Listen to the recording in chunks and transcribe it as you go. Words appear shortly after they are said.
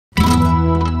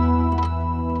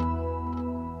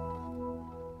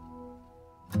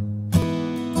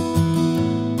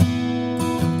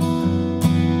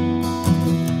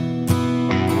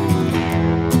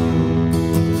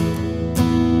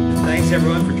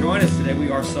joining us today.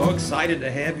 We are so excited to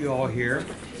have you all here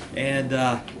and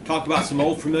talk about some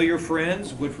old familiar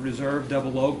friends, Woodford Reserve,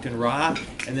 Double Oaked, and Rye.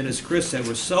 And then, as Chris said,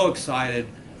 we're so excited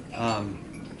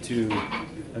to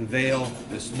unveil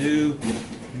this new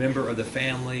member of the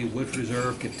family, Woodford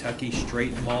Reserve Kentucky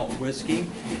Straight Malt Whiskey.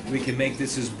 We can make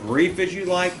this as brief as you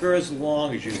like or as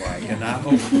long as you like, and I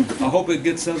hope it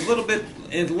gets a little bit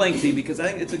lengthy, because I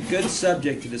think it's a good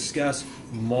subject to discuss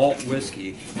malt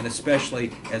whiskey, and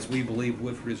especially as we believe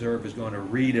Woodford Reserve is going to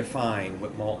redefine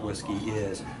what malt whiskey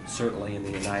is, certainly in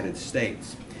the United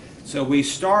States. So we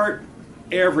start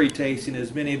every tasting,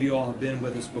 as many of you all have been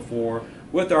with us before,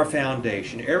 with our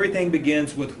foundation. Everything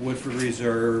begins with Woodford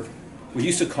Reserve. We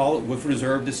used to call it Woodford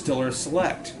Reserve Distiller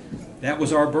Select. That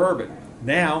was our bourbon.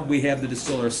 Now we have the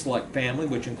Distiller Select family,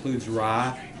 which includes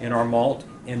rye and our malt,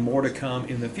 and more to come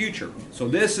in the future. So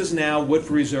this is now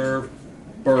Woodford Reserve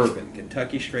Bourbon,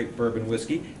 Kentucky Straight Bourbon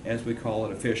Whiskey, as we call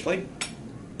it officially.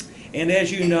 And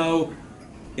as you know,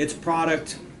 its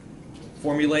product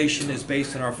formulation is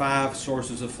based on our 5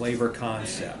 sources of flavor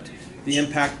concept. The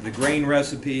impact of the grain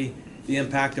recipe, the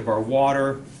impact of our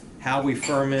water, how we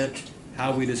ferment,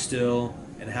 how we distill,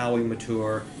 and how we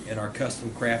mature in our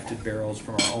custom crafted barrels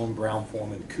from our own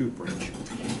Brown-Forman cooperage.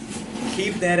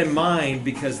 Keep that in mind,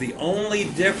 because the only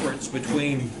difference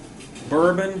between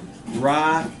bourbon,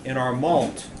 rye, and our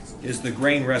malt is the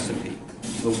grain recipe.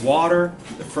 The water,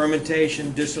 the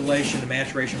fermentation, distillation, and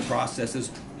maturation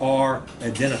processes are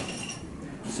identical.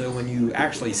 So when you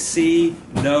actually see,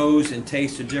 nose, and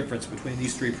taste the difference between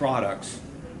these 3 products,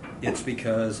 it's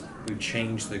because we've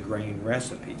changed the grain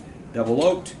recipe. Double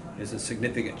oaked is a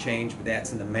significant change, but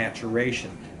that's in the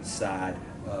maturation side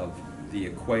of the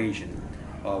equation.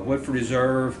 Woodford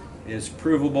Reserve is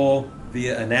provable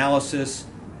via analysis.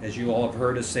 As you all have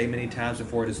heard us say many times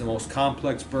before, it is the most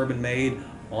complex bourbon made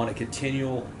on a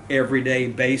continual, everyday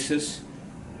basis.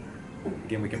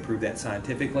 Again, we can prove that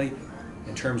scientifically.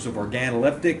 In terms of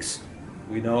organoleptics,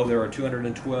 we know there are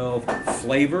 212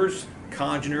 flavors,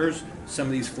 congeners. Some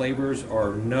of these flavors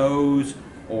are nose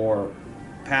or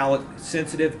palate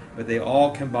sensitive, but they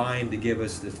all combine to give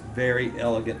us this very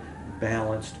elegant,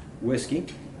 balanced whiskey.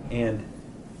 And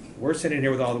we're sitting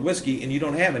here with all the whiskey, and you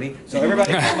don't have any, so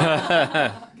everybody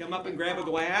come up and grab a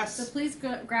glass. So please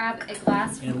grab a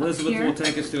glass from and Elizabeth will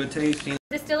take us to a tasting.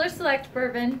 Distiller Select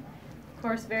Bourbon, of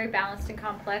course, very balanced and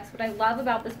complex. What I love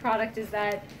about this product is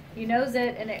that you nose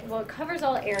it, and it covers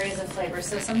all areas of flavor.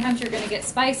 So sometimes you're going to get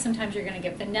spice, sometimes you're going to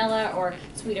get vanilla or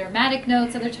sweet aromatic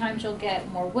notes, other times you'll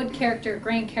get more wood character,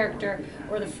 grain character,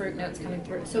 or the fruit notes coming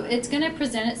through. So it's going to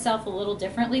present itself a little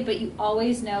differently, but you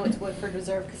always know it's Woodford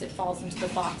Reserve because it falls into the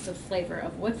box of flavor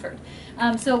of Woodford.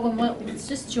 Let's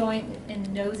just join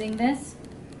in nosing this.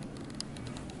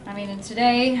 I mean, and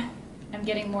today I'm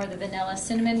getting more of the vanilla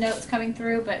cinnamon notes coming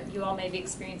through, but you all maybe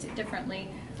experience it differently.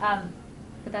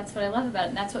 But that's what I love about it,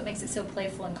 and that's what makes it so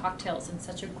playful in cocktails and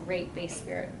such a great base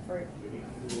spirit for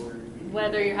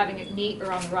whether you're having it neat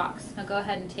or on the rocks. Now go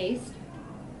ahead and taste.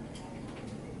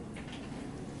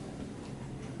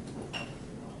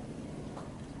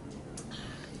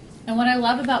 And what I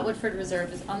love about Woodford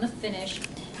Reserve is on the finish,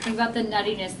 think about the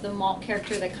nuttiness, the malt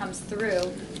character that comes through.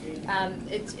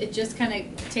 It just kind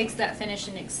of takes that finish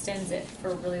and extends it for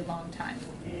a really long time.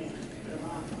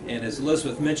 And as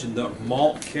Elizabeth mentioned, the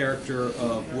malt character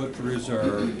of Woodford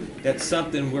Reserve, that's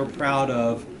something we're proud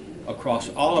of across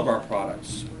all of our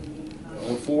products.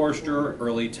 Old Forester,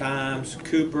 Early Times,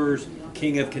 Cooper's,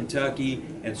 King of Kentucky,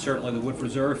 and certainly the Woodford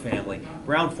Reserve family.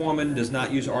 Brown-Forman does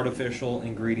not use artificial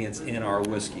ingredients in our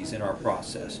whiskeys, in our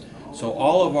process. So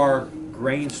all of our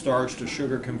grain starch to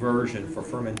sugar conversion for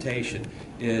fermentation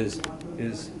is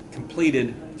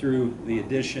completed through the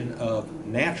addition of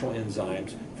natural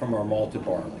enzymes from our malted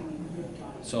barley.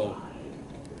 So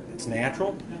it's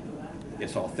natural,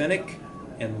 it's authentic,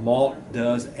 and malt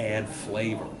does add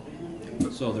flavor.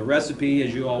 So the recipe,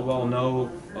 as you all well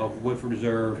know, of Woodford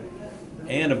Reserve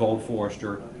and of Old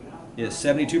Forester is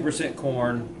 72%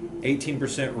 corn,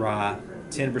 18% rye,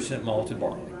 10% malted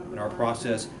barley. In our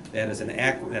process,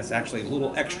 that's actually a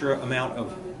little extra amount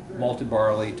of malted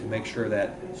barley to make sure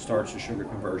that starch to sugar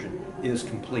conversion is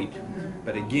complete.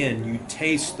 But again, you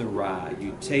taste the rye,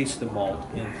 you taste the malt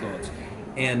influence.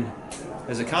 And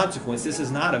as a consequence, this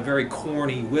is not a very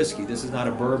corny whiskey. This is not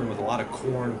a bourbon with a lot of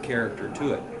corn character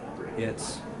to it.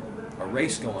 It's a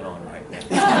race going on right now.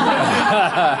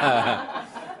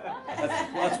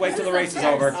 Let's wait till the race is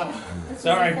over.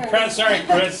 Sorry,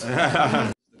 Chris.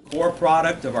 The core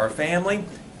product of our family.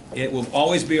 It will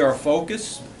always be our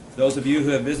focus. Those of you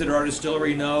who have visited our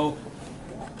distillery know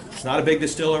it's not a big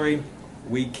distillery.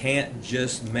 We can't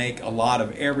just make a lot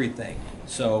of everything.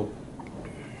 So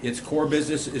Its core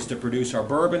business is to produce our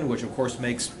bourbon, which of course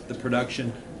makes the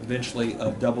production eventually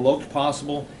of double oaked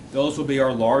possible. Those will be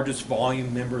our largest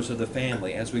volume members of the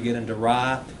family. As we get into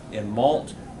rye and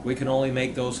malt, we can only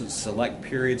make those at select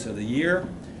periods of the year.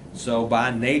 So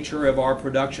by nature of our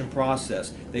production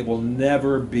process, they will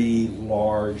never be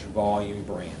large volume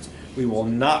brands. We will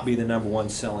not be the #1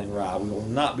 selling rye. We will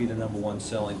not be the #1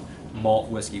 selling malt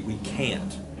whiskey. We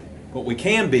can't. What we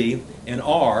can be and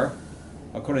are,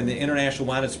 according to the International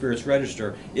Wine and Spirits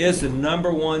Register, is the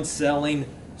 #1 selling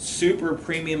super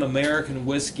premium American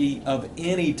whiskey of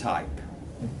any type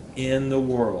in the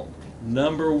world.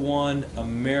 #1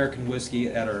 American whiskey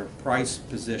at our price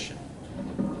position.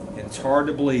 And it's hard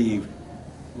to believe,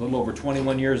 a little over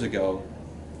 21 years ago,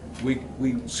 we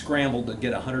scrambled to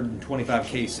get 125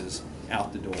 cases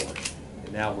out the door.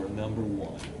 And now we're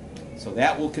 #1. So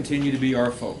that will continue to be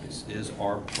our focus, is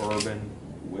our bourbon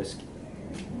whiskey.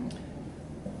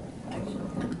 All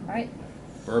right.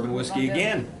 Bourbon whiskey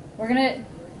again. We're going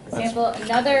to sample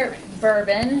another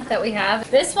bourbon that we have.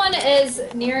 This one is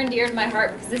near and dear to my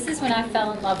heart because this is when I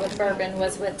fell in love with bourbon,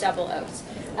 was with double oaked.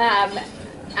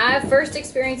 I first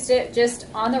experienced it just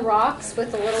on the rocks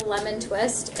with a little lemon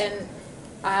twist, and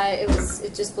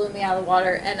it just blew me out of the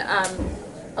water and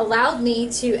allowed me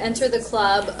to enter the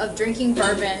club of drinking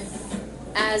bourbon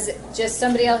as just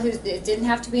somebody else it didn't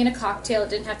have to be in a cocktail, it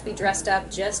didn't have to be dressed up,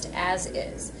 just as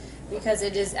is, because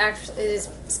it is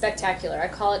spectacular. I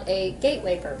call it a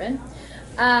gateway bourbon.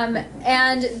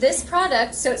 And this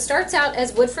product, so it starts out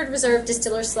as Woodford Reserve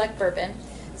Distiller Select Bourbon.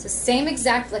 It's the same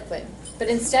exact liquid, but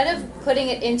instead of putting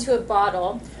it into a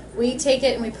bottle, we take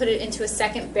it and we put it into a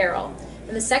second barrel.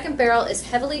 And the second barrel is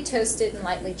heavily toasted and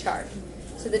lightly charred.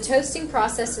 So the toasting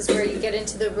process is where you get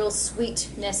into the real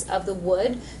sweetness of the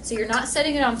wood. So you're not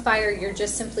setting it on fire, you're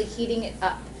just simply heating it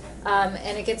up.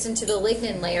 And it gets into the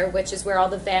lignin layer, which is where all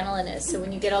the vanillin is. So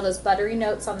when you get all those buttery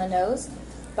notes on the nose,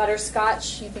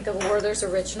 butterscotch, you think of a Werther's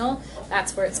Original,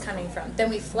 that's where it's coming from. Then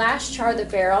we flash char the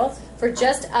barrel for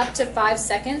just up to 5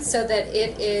 seconds so that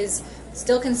it is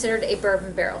still considered a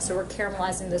bourbon barrel. So we're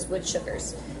caramelizing those wood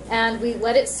sugars. And we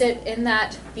let it sit in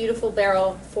that beautiful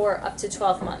barrel for up to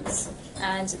 12 months.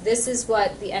 And this is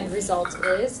what the end result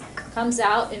is. Comes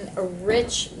out in a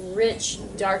rich, rich,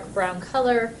 dark brown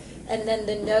color. And then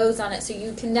the nose on it, so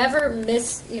you can never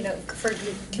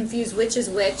confuse which is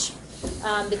which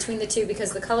between the two,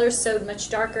 because the color is so much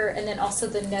darker, and then also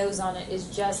the nose on it is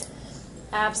just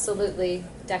absolutely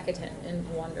decadent and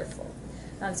wonderful.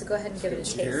 So go ahead and give it a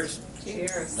taste. Cheers.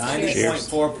 Cheers.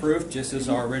 90.4 proof, just as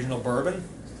our original bourbon.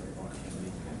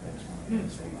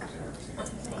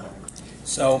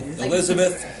 So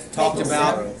Elizabeth talked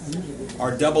about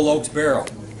our double oaked barrel.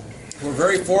 We're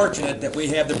very fortunate that we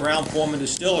have the Brown-Forman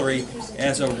Distillery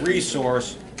as a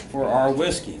resource for our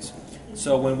whiskeys.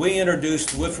 So when we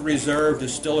introduced Woodford Reserve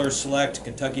Distiller Select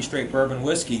Kentucky Straight Bourbon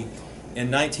Whiskey in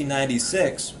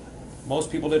 1996, most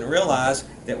people didn't realize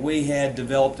that we had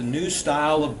developed a new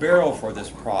style of barrel for this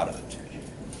product.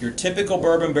 Your typical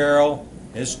bourbon barrel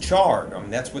is charred. I mean,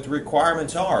 that's what the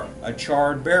requirements are, a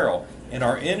charred barrel. And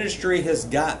our industry has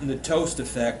gotten the toast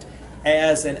effect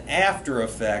as an after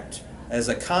effect, as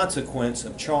a consequence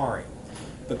of charring.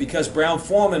 But because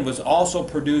Brown-Forman was also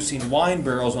producing wine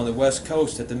barrels on the West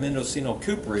Coast at the Mendocino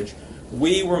Cooperage,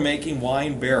 we were making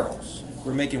wine barrels.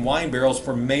 We're making wine barrels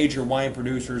for major wine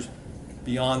producers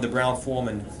beyond the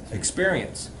Brown-Forman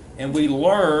experience. And we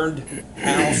learned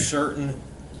how certain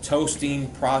toasting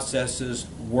processes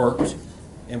worked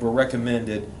and were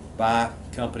recommended by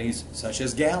companies such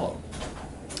as Gallo.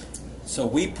 So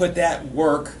we put that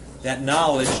work, that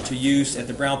knowledge, to use at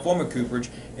the Brown-Forman Cooperage,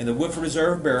 and the Woodford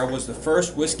Reserve barrel was the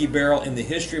first whiskey barrel in the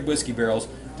history of whiskey barrels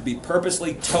to be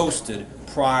purposely toasted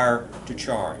prior to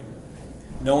charring.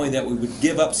 Knowing that we would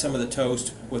give up some of the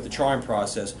toast with the charring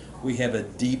process, we have a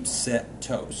deep set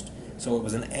toast. So it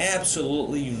was an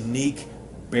absolutely unique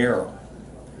barrel.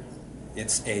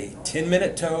 It's a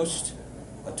 10-minute toast,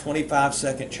 a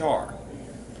 25-second char.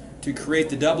 To create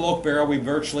the double oak barrel, we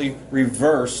virtually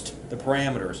reversed the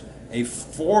parameters. A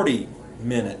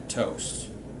 40-minute toast,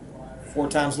 4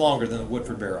 times longer than the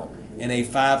Woodford barrel, and a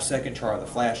 5-second char, the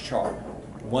flash char,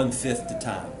 1/5 the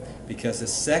time, because the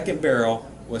second barrel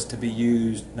was to be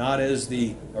used not as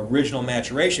the original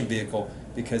maturation vehicle,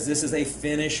 because this is a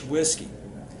finished whiskey.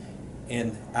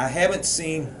 And I haven't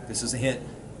seen, this is a hint,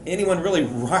 anyone really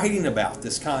writing about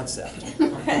this concept.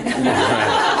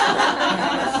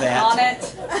 On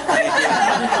it.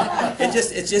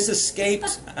 It just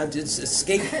escaped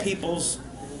people's,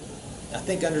 I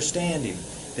think, understanding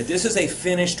that this is a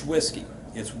finished whiskey.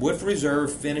 It's Woodford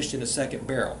Reserve finished in a second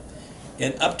barrel.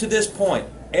 And up to this point,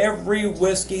 Every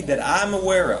whiskey that I'm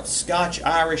aware of, Scotch,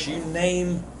 Irish, you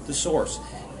name the source,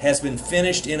 has been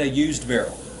finished in a used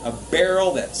barrel. A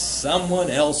barrel that someone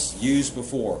else used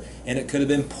before. And it could have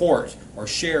been port or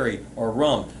sherry or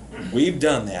rum. We've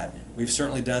done that. We've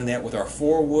certainly done that with our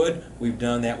 4-wood. We've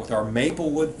done that with our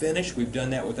maple wood finish. We've done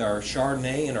that with our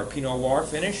Chardonnay and our Pinot Noir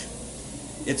finish.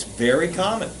 It's very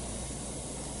common.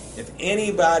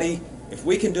 If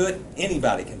we can do it,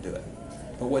 anybody can do it.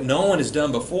 But what no one has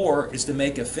done before is to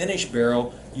make a finish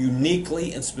barrel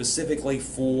uniquely and specifically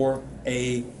for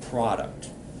a product.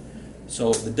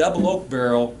 So the double oak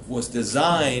barrel was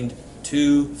designed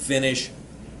to finish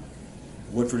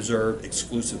Woodford Reserve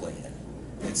exclusively in.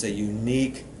 It's a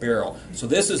unique barrel. So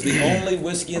this is the only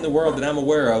whiskey in the world that I'm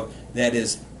aware of that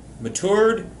is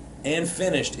matured and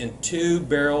finished in 2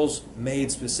 barrels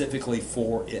made specifically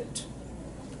for it.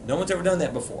 No one's ever done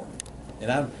that before.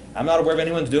 And I'm not aware of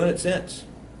anyone's doing it since.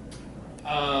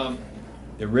 The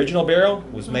original barrel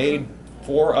was made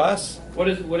for us. What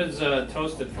is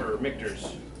toasted for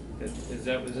Michter's?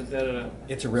 Isn't that a?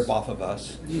 It's a rip-off of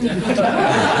us.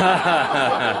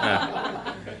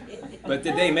 But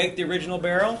did they make the original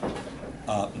barrel?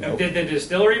 No. Did the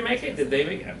distillery make it? Did they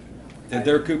make it? Did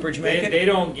their cooperage make it? They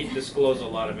don't disclose a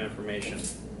lot of information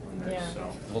on that, Yeah.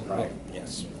 so. Well,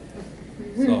 yes.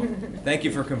 So, thank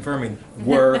you for confirming.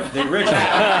 Were the original. Red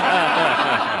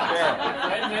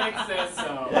Nick says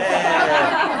so.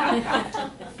 Yeah.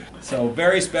 So,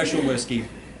 very special whiskey.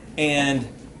 And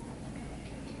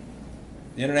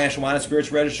the International Wine and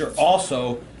Spirits Register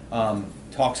also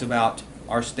talks about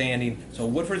our standing. So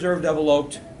Woodford Reserve Double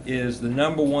Oaked is the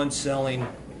 #1 selling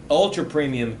ultra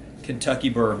premium Kentucky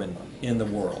bourbon in the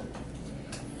world.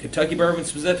 Kentucky bourbon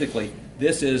specifically,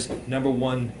 this is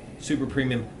 #1 super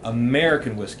premium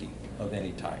American whiskey of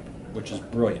any type, which is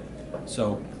brilliant.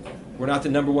 So we're not the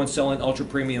 #1 selling ultra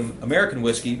premium American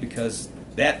whiskey because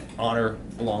that honor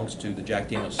belongs to the Jack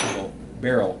Daniel's Single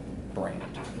Barrel brand,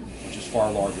 which is far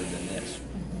larger than this.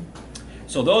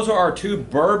 So those are our 2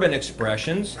 bourbon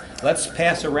expressions. Let's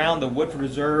pass around the Woodford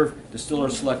Reserve Distiller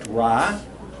Select Rye.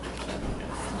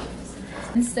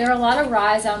 There are a lot of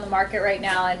ryes out on the market right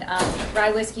now, and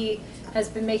rye whiskey has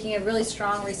been making a really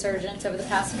strong resurgence over the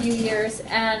past few years.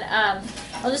 And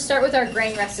I'll just start with our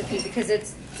grain recipe because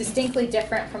it's distinctly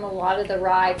different from a lot of the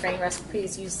rye grain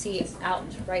recipes you see out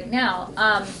right now.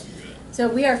 So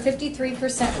we are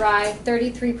 53% rye,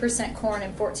 33% corn,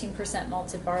 and 14%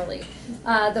 malted barley.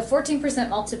 The 14%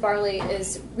 malted barley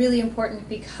is really important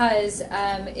because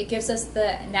it gives us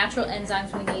the natural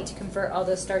enzymes we need to convert all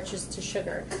those starches to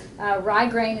sugar. Rye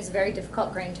grain is a very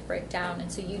difficult grain to break down, and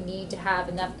so you need to have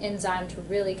enough enzyme to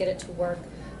really get it to work.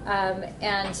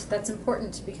 And that's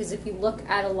important because if you look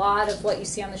at a lot of what you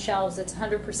see on the shelves, it's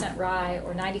 100% rye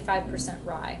or 95%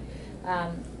 rye.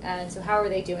 And so how are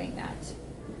they doing that?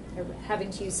 They're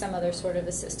having to use some other sort of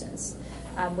assistance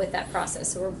with that process.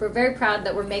 So we're very proud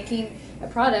that we're making a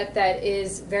product that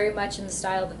is very much in the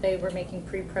style that they were making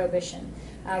pre-Prohibition.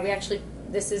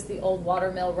 This is the old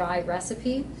watermill rye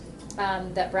recipe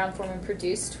that Brown-Forman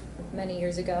produced many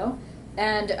years ago.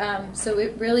 And so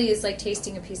it really is like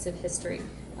tasting a piece of history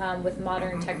with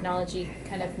modern technology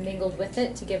kind of mingled with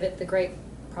it to give it the great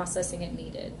processing it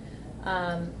needed.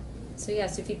 So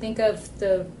yes, if you think of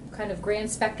the kind of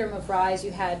grand spectrum of ryes, you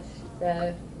had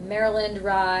the Maryland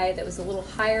rye that was a little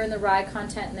higher in the rye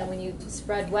content, and then when you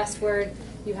spread westward,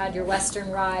 you had your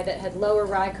western rye that had lower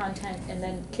rye content and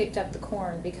then kicked up the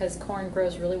corn because corn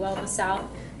grows really well in the south,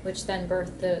 which then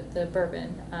birthed the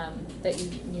bourbon that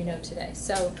you know today.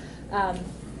 So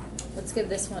let's give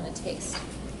this one a taste.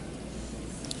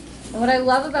 And what I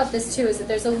love about this too is that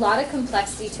there's a lot of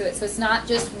complexity to it. So it's not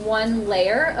just one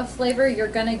layer of flavor. You're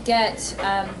going to get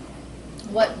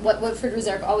what Woodford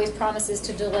Reserve always promises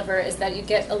to deliver is that you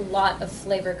get a lot of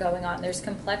flavor going on. There's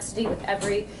complexity with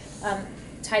every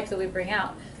type that we bring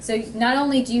out. So not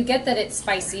only do you get that it's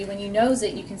spicy, when you nose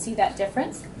it, you can see that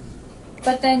difference.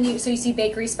 But then you see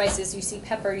bakery spices, you see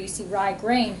pepper, you see rye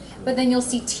grain, but then you'll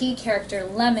see tea character,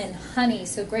 lemon, honey,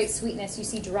 so great sweetness. You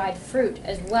see dried fruit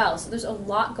as well. So there's a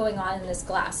lot going on in this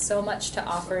glass, so much to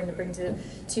offer and to bring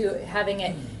to having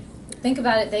it. Think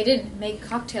about it, they didn't make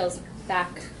cocktails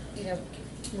back,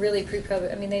 really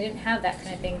pre-COVID. I mean, they didn't have that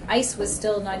kind of thing. Ice was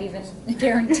still not even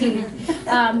guaranteed.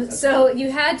 So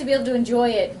you had to be able to enjoy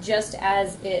it just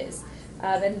as is.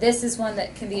 And this is one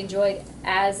that can be enjoyed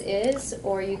as is,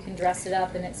 or you can dress it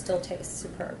up and it still tastes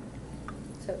superb.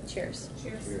 So cheers.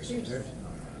 Cheers. Cheers.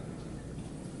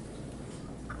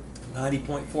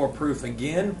 90.4 proof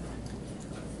again.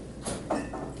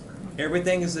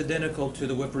 Everything is identical to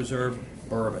the Woodford Reserve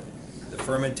bourbon. The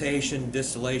fermentation,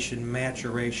 distillation,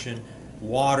 maturation,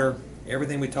 water,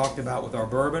 Everything we talked about with our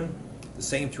bourbon, the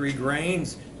same 3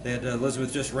 grains that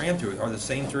Elizabeth just ran through are the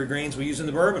same 3 grains we use in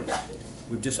the bourbon.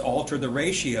 We've just altered the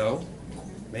ratio,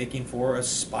 making for a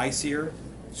spicier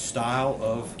style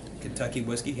of Kentucky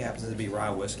whiskey. It happens to be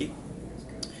rye whiskey.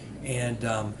 And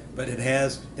but it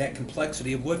has that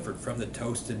complexity of Woodford from the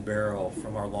toasted barrel,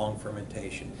 from our long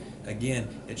fermentation. Again,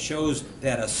 it shows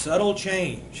that a subtle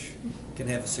change can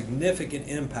have a significant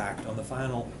impact on the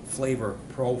final flavor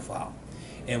profile.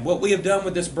 And what we have done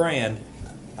with this brand,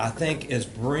 I think, is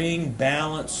bring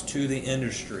balance to the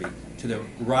industry, to the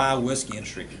rye whiskey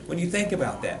industry. When you think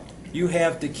about that, you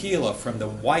have tequila, from the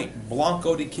white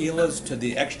Blanco tequilas to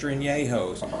the extra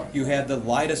añejos. You have the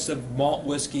lightest of malt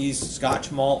whiskeys,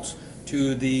 Scotch malts,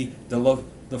 to the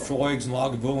Floyds and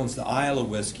Lagavulins, the Islay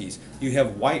whiskeys. You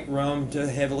have white rum to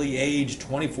heavily aged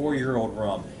 24-year-old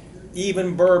rum.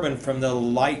 Even bourbon, from the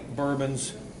light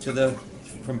bourbons to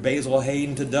from Basil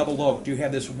Hayden to double oak. You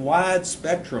have this wide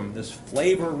spectrum, this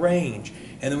flavor range.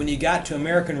 And then when you got to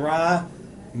American rye,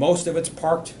 most of it's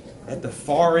parked at the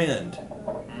far end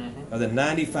of the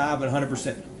 95 and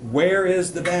 100%. Where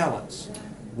is the balance?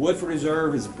 Woodford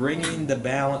Reserve is bringing the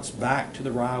balance back to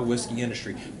the rye whiskey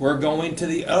industry. We're going to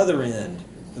the other end,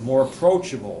 the more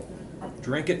approachable.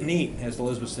 Drink it neat, as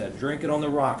Elizabeth said. Drink it on the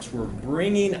rocks. We're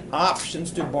bringing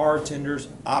options to bartenders,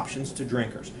 options to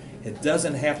drinkers. It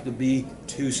doesn't have to be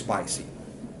too spicy.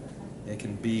 It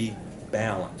can be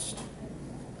balanced.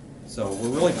 So we're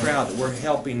really proud that we're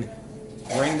helping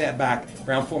bring that back.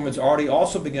 Brown-Forman's already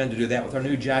also begun to do that with our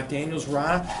new Jack Daniel's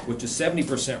rye, which is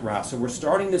 70% rye. So we're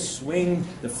starting to swing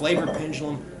the flavor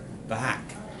pendulum back.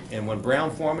 And when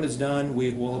Brown-Forman is done,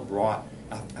 we will have brought,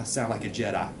 I sound like a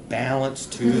Jedi, balance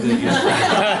to the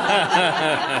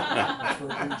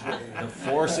The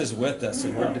Force is with us,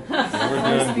 and we're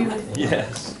doing,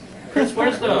 yes. Chris,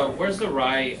 where's the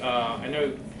rye? I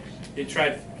know you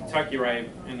tried Kentucky rye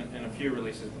in a few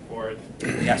releases before.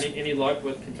 Yes. Any luck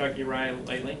with Kentucky rye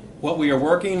lately? Well, we are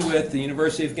working with the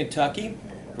University of Kentucky.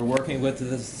 We're working with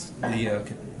the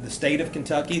state of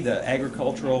Kentucky, the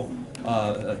agricultural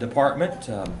department,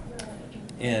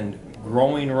 and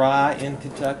growing rye in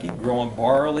Kentucky, growing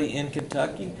barley in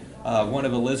Kentucky. One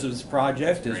of Elizabeth's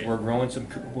projects is we'll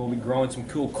be growing some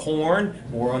cool corn.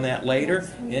 More on that later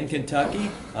in Kentucky.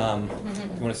 You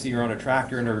want to see her on a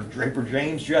tractor in her Draper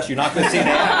James dress? You're not going to see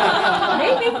that.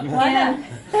 Maybe. Why not?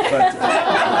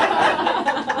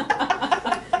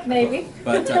 Maybe.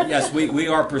 But yes, we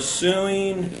are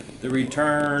pursuing the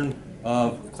return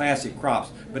of classic crops.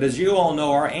 But as you all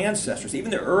know, our ancestors, even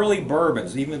the early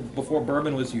bourbons, even before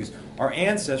bourbon was used, our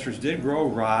ancestors did grow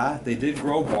rye, they did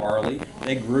grow barley,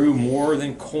 they grew more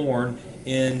than corn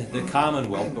in the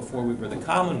Commonwealth before we were the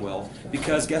Commonwealth,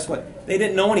 because guess what? They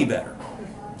didn't know any better.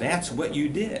 That's what you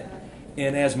did.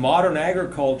 And as modern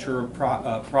agriculture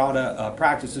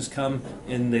practices come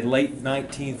in the late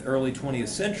 19th, early 20th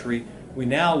century, we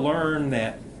now learn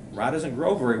that rye doesn't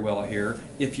grow very well here.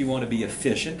 If you want to be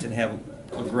efficient and have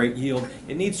a great yield,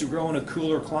 it needs to grow in a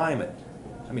cooler climate.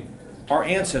 I mean, our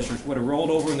ancestors would have rolled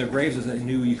over in their graves as they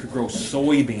knew you could grow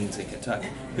soybeans in Kentucky.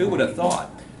 Who would have thought?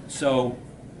 So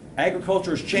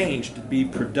agriculture has changed to be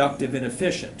productive and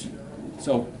efficient.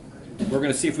 So we're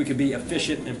going to see if we can be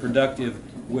efficient and productive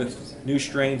with new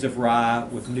strains of rye,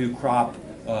 with new crop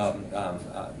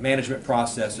management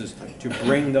processes to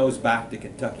bring those back to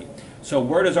Kentucky. So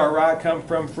where does our rye come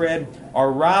from, Fred?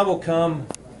 Our rye will come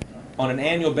on an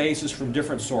annual basis from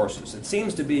different sources. It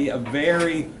seems to be a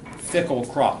very fickle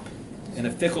crop and a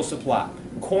fickle supply.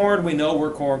 Corn, we know where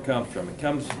corn comes from. It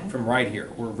comes from right here.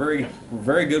 We're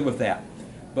very good with that.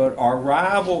 But our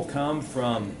rye will come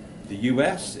from the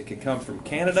U.S., it could come from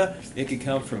Canada, it could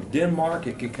come from Denmark,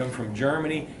 it could come from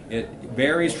Germany. It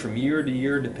varies from year to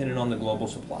year depending on the global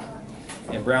supply.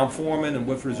 And Brown-Forman and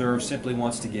Woodford Reserve simply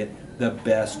wants to get the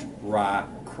best rye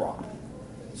crop.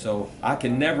 So I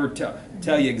can never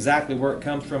tell you exactly where it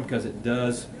comes from because it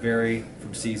does vary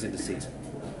from season to season.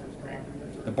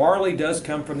 The barley does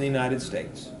come from the United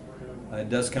States. It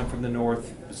does come from the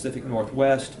Pacific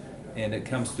Northwest, and it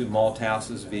comes through malt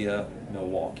houses via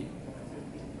Milwaukee.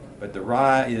 But the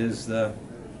rye is the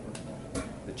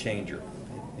changer.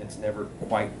 It's never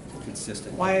quite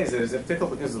consistent. Why is it? Is it fickle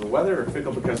because of the weather, or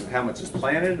fickle because of how much is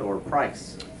planted, or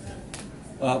price?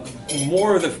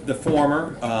 More of the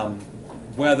former,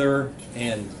 weather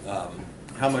and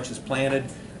how much is planted.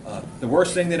 The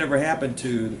worst thing that ever happened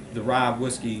to the rye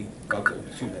whiskey,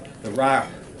 the rye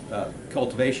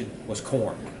cultivation was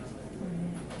corn.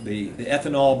 The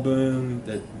ethanol boom,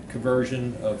 the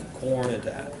conversion of corn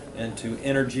into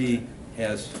energy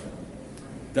has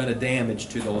done a damage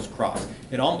to those crops.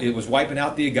 It was wiping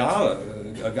out the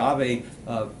agave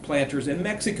planters in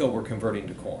Mexico were converting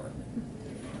to corn.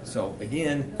 So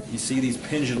again, you see these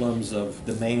pendulums of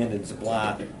demand and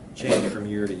supply change from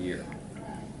year to year.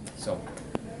 So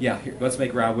yeah, here, let's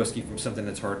make rye whiskey from something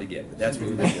that's hard to get. But that's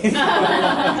what we're doing.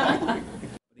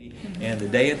 And the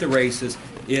day at the races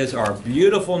is our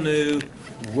beautiful new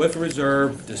Woodford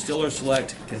Reserve Distiller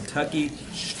Select Kentucky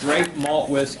Straight Malt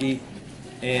Whiskey,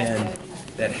 and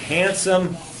that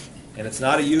handsome, and it's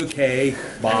not a UK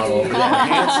bottle, but that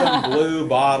handsome blue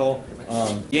bottle.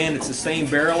 Again, it's the same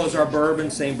barrel as our bourbon,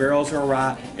 same barrel as our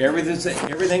rye.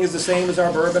 Everything is the same as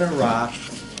our bourbon and rye,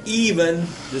 even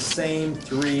the same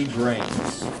 3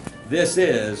 grains. This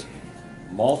is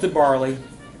malted barley,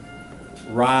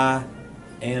 rye,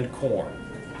 and corn.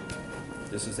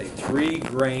 This is a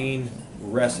 3-grain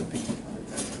recipe.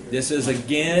 This is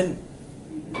again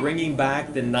bringing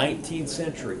back the 19th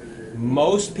century.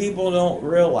 Most people don't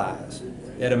realize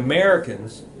that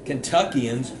Americans,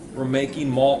 Kentuckians, were making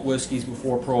malt whiskeys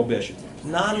before Prohibition.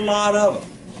 Not a lot of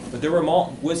them, but there were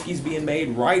malt whiskeys being made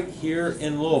right here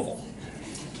in Louisville.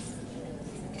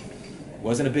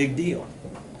 Wasn't a big deal.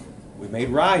 We made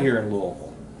rye here in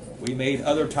Louisville. We made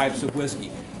other types of whiskey.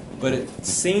 But it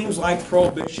seems like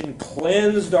Prohibition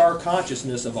cleansed our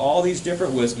consciousness of all these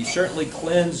different whiskeys, certainly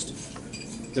cleansed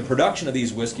the production of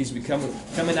these whiskeys.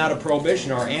 Coming out of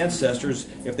Prohibition, our ancestors,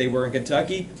 if they were in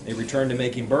Kentucky, they returned to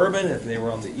making bourbon. If they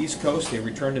were on the East Coast, they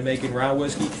returned to making rye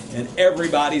whiskey. And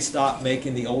everybody stopped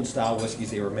making the old style whiskeys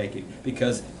they were making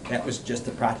because that was just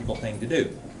the practical thing to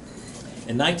do.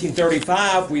 In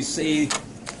 1935, we see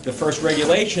the first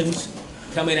regulations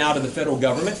coming out of the federal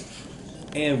government.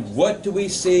 And what do we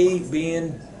see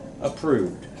being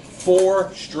approved?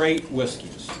 4 straight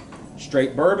whiskeys.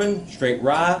 Straight bourbon, straight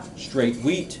rye, straight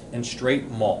wheat, and straight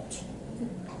malt.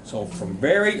 So from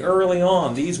very early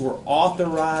on, these were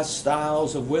authorized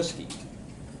styles of whiskey.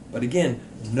 But again,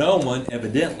 no one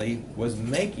evidently was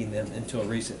making them until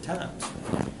recent times.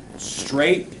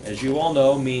 Straight, as you all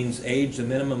know, means aged a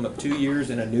minimum of 2 years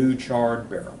in a new charred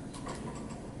barrel.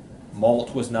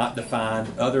 Malt was not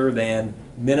defined other than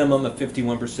minimum of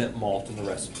 51% malt in the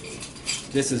recipe.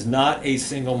 This is not a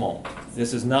single malt.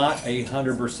 This is not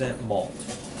 100% malt.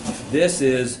 This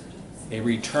is a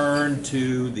return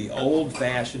to the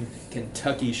old-fashioned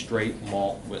Kentucky straight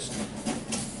malt whiskey,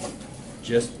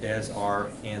 just as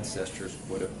our ancestors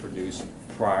would have produced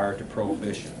prior to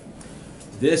Prohibition.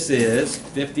 This is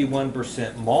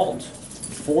 51% malt,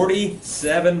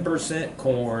 47%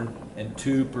 corn, and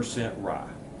 2% rye.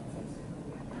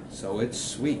 So it's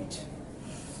sweet,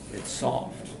 it's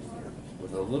soft,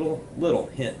 with a little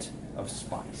hint of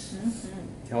spice.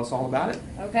 Tell us all about it.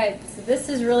 Okay, so this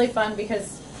is really fun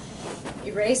because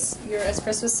as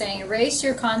Chris was saying, erase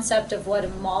your concept of what a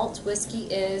malt whiskey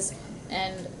is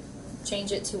and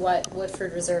change it to what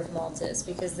Woodford Reserve malt is,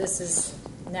 because this is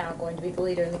now going to be the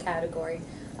leader in the category.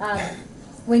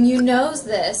 When you nose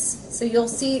this, so you'll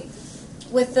see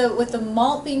with the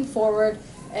malt being forward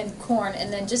and corn,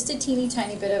 and then just a teeny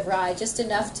tiny bit of rye, just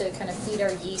enough to kind of feed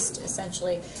our yeast,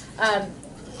 essentially.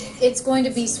 It's going to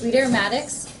be sweet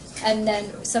aromatics, and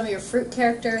then some of your fruit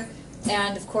character,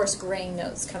 and of course grain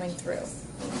notes coming through.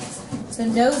 So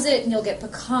nose it, and you'll get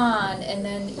pecan, and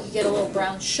then you get a little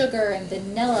brown sugar and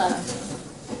vanilla.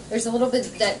 There's a little bit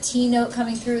of that tea note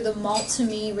coming through. The malt, to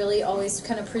me, really always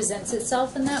kind of presents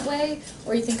itself in that way.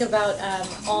 Or you think about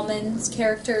almonds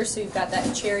character, so you've got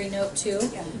that cherry note too.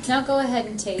 Yeah. Now go ahead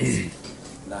and taste.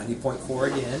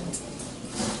 90.4 again.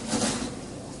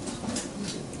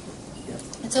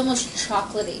 It's almost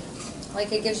chocolatey.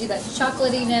 Like it gives you that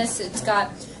chocolatiness. It's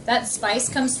got that spice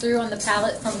comes through on the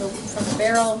palate from the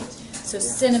barrel. So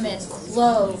cinnamon,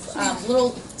 clove,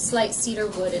 little slight cedar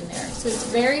wood in there. So it's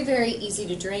very, very easy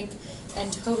to drink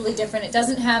and totally different. It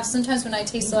doesn't have, sometimes when I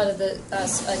taste a lot of the,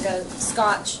 like a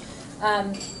scotch,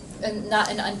 and not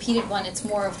an unpeated one, it's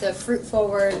more of the fruit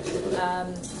forward,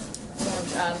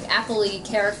 apple-y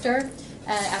character,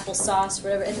 apple sauce,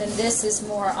 whatever. And then this is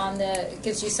more on the, it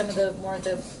gives you some of the, more of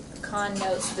the pecan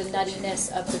notes, the nuttiness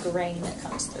of the grain that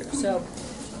comes through. So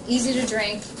easy to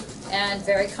drink and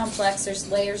very complex. There's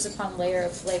layers upon layer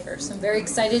of flavor. So I'm very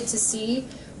excited to see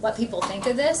what people think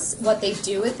of this, what they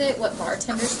do with it, what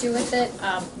bartenders do with it.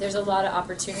 There's a lot of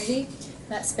opportunity in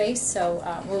that space, so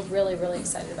we're really, really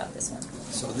excited about this one.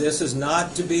 So this is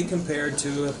not to be compared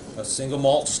to a single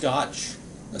malt Scotch,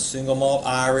 a single malt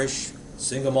Irish,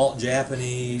 single malt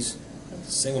Japanese,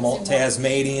 single malt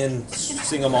Tasmanian,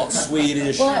 single malt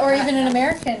Swedish. Well, or even an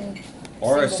American.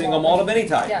 Or a single malt of any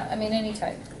type. Yeah, I mean any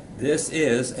type. This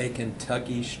is a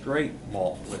Kentucky straight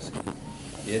malt whiskey.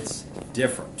 It's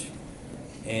different.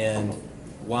 And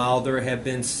while there have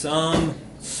been some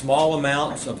small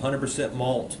amounts of 100%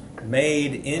 malt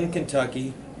made in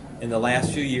Kentucky in the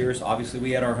last few years, obviously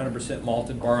we had our 100%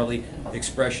 malted barley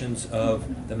expressions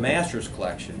of the Master's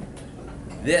Collection.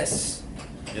 This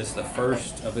is the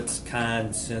first of its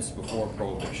kind since before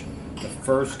Prohibition. The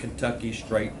first Kentucky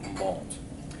straight malt.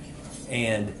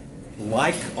 And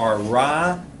like our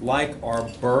rye, like our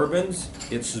bourbons,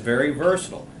 it's very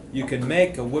versatile. You can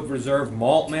make a Woodford Reserve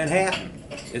Malt Manhattan.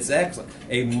 It's excellent.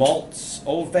 A Malt's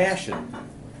Old Fashioned.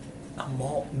 A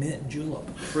Malt Mint Julep.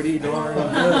 Pretty darn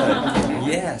good.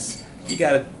 Yes. You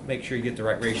got to make sure you get the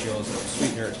right ratios of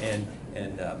sweetener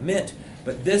and mint.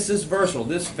 But this is versatile.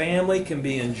 This family can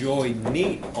be enjoyed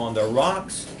neat on the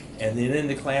rocks and then in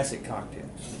the classic cocktails.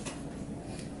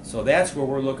 So that's where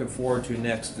we're looking forward to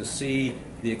next, to see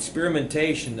the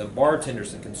experimentation of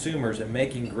bartenders and consumers in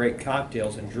making great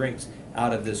cocktails and drinks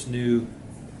out of this new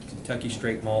Kentucky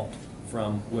straight malt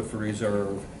from Woodford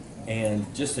Reserve,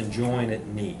 and just enjoying it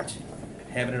neat.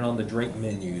 Having it on the drink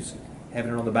menus,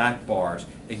 having it on the back bars.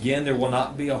 Again, there will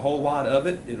not be a whole lot of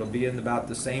it. It'll be in about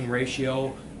the same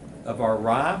ratio of our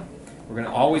rye. We're going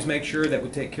to always make sure that we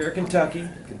take care of Kentucky.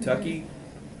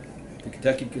 The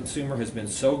Kentucky consumer has been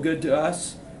so good to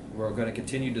us. We're going to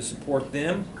continue to support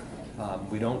them.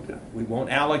 We won't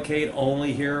allocate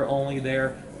only here, only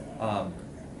there.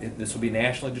 This will be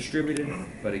nationally distributed,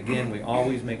 but again, we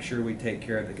always make sure we take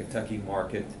care of the Kentucky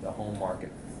market, the home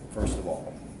market, first of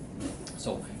all.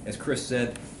 So, as Chris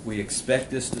said, we expect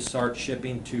this to start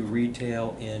shipping to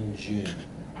retail in June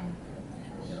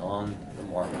and on the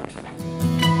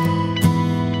market.